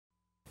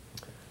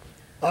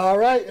All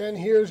right, and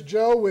here's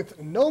Joe with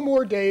no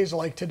more days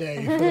like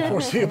today for the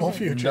foreseeable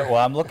future.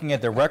 Well, I'm looking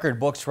at the record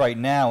books right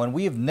now, and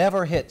we have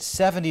never hit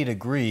 70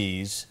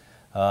 degrees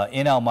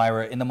in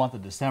Elmira in the month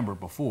of December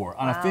before.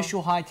 Wow.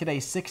 Unofficial high today,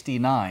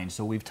 69,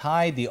 so we've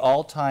tied the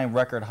all-time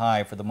record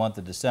high for the month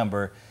of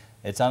December.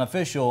 It's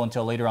unofficial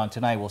until later on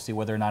tonight. We'll see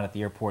whether or not at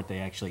the airport they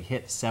actually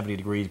hit 70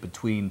 degrees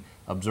between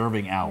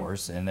observing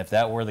hours. And if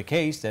that were the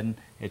case, then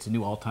it's a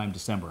new all-time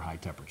December high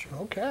temperature.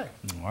 Okay.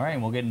 All right,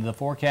 we'll get into the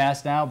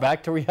forecast now.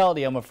 Back to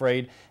reality, I'm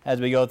afraid,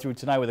 as we go through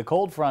tonight with a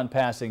cold front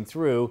passing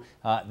through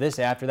this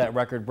after that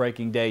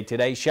record-breaking day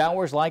today.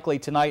 Showers likely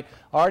tonight,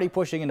 already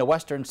pushing into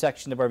western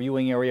section of our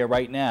viewing area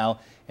right now,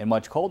 and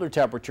much colder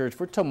temperatures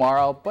for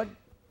tomorrow, but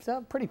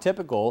pretty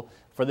typical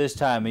for this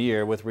time of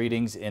year with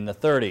readings in the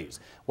 30s.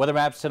 Weather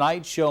maps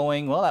tonight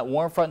showing, well, that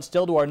warm front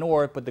still to our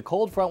north, but the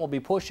cold front will be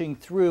pushing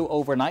through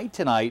overnight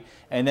tonight.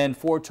 And then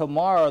for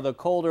tomorrow, the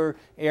colder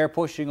air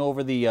pushing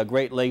over the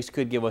Great Lakes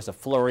could give us a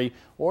flurry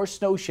or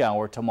snow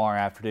shower tomorrow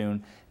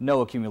afternoon.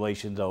 No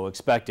accumulation, though,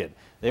 expected.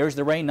 There's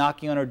the rain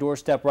knocking on our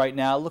doorstep right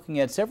now, looking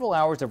at several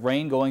hours of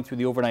rain going through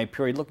the overnight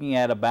period, looking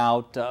at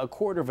about a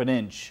quarter of an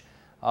inch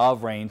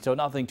of rain, so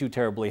nothing too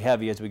terribly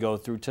heavy as we go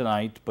through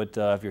tonight. But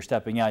if you're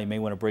stepping out, you may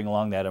want to bring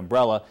along that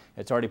umbrella.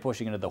 It's already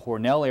pushing into the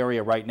Hornell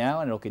area right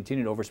now, and it'll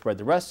continue to overspread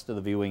the rest of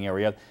the viewing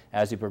area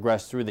as we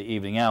progress through the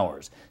evening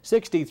hours.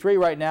 63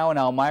 right now in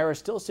Elmira,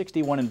 still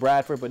 61 in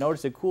Bradford, but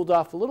notice it cooled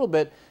off a little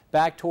bit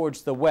back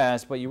towards the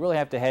west, but you really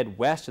have to head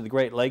west of the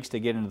Great Lakes to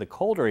get into the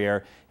colder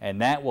air, and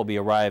that will be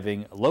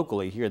arriving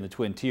locally here in the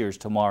Twin Tiers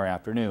tomorrow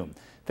afternoon.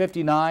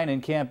 59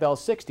 in Campbell,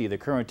 60 the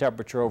current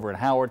temperature over in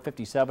Howard,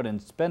 57 in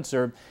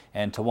Spencer,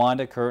 and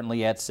Towanda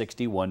currently at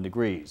 61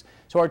 degrees.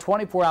 So our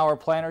 24-hour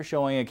planner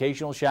showing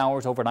occasional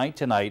showers overnight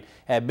tonight.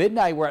 At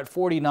midnight, we're at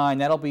 49.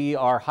 That'll be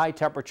our high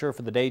temperature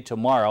for the day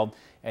tomorrow.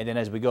 And then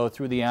as we go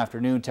through the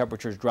afternoon,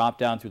 temperatures drop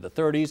down through the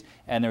 30s,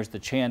 and there's the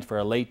chance for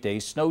a late-day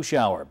snow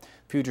shower.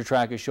 Future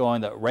track is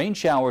showing that rain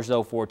showers,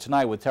 though, for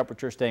tonight, with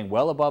temperatures staying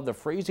well above the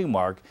freezing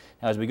mark.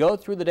 Now, as we go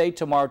through the day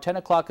tomorrow, 10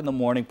 o'clock in the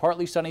morning,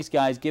 partly sunny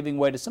skies giving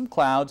way to some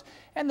clouds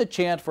and the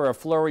chance for a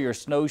flurry or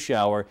snow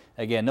shower.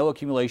 Again, no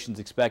accumulations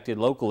expected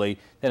locally.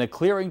 Then a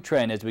clearing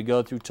trend as we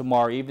go through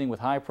tomorrow evening with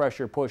high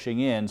pressure pushing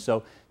in.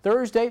 So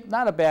Thursday,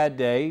 not a bad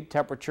day.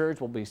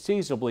 Temperatures will be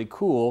seasonably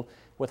cool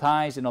with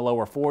highs in the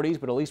lower 40s,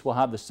 but at least we'll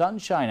have the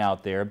sunshine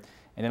out there.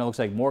 And then it looks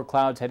like more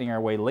clouds heading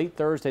our way late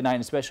Thursday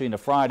night, especially into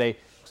Friday.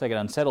 Looks like an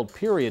unsettled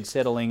period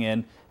settling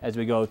in as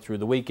we go through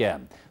the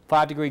weekend.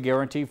 5-degree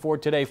guarantee for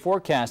today.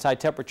 Forecast high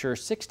temperature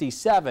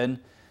 67.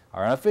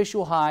 Our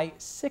unofficial high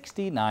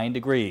 69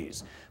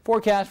 degrees.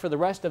 Forecast for the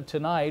rest of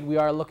tonight, we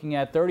are looking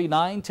at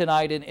 39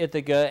 tonight in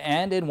Ithaca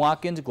and in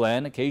Watkins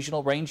Glen.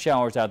 Occasional rain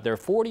showers out there.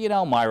 40 in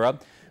Elmira.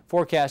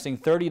 Forecasting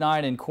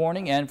 39 in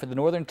Corning, and for the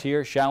northern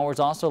tier, showers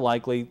also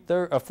likely.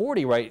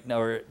 40 right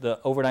now, or the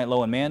overnight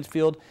low in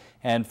Mansfield,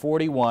 and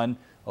 41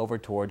 over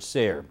towards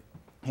Sayre.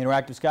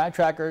 Interactive Sky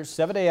Tracker's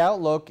 7-day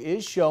outlook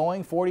is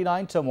showing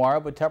 49 tomorrow,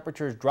 but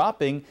temperatures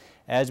dropping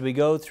as we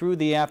go through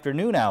the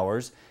afternoon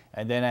hours.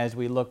 And then as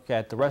we look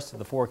at the rest of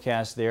the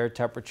forecast there,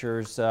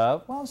 temperatures,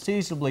 well,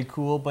 seasonably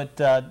cool, but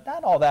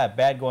not all that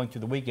bad going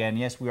through the weekend.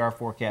 Yes, we are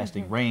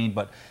forecasting rain,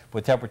 but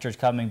with temperatures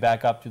coming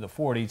back up to the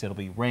 40s, it'll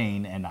be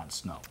rain and not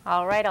snow.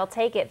 All right, I'll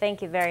take it.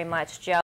 Thank you very much, Joe.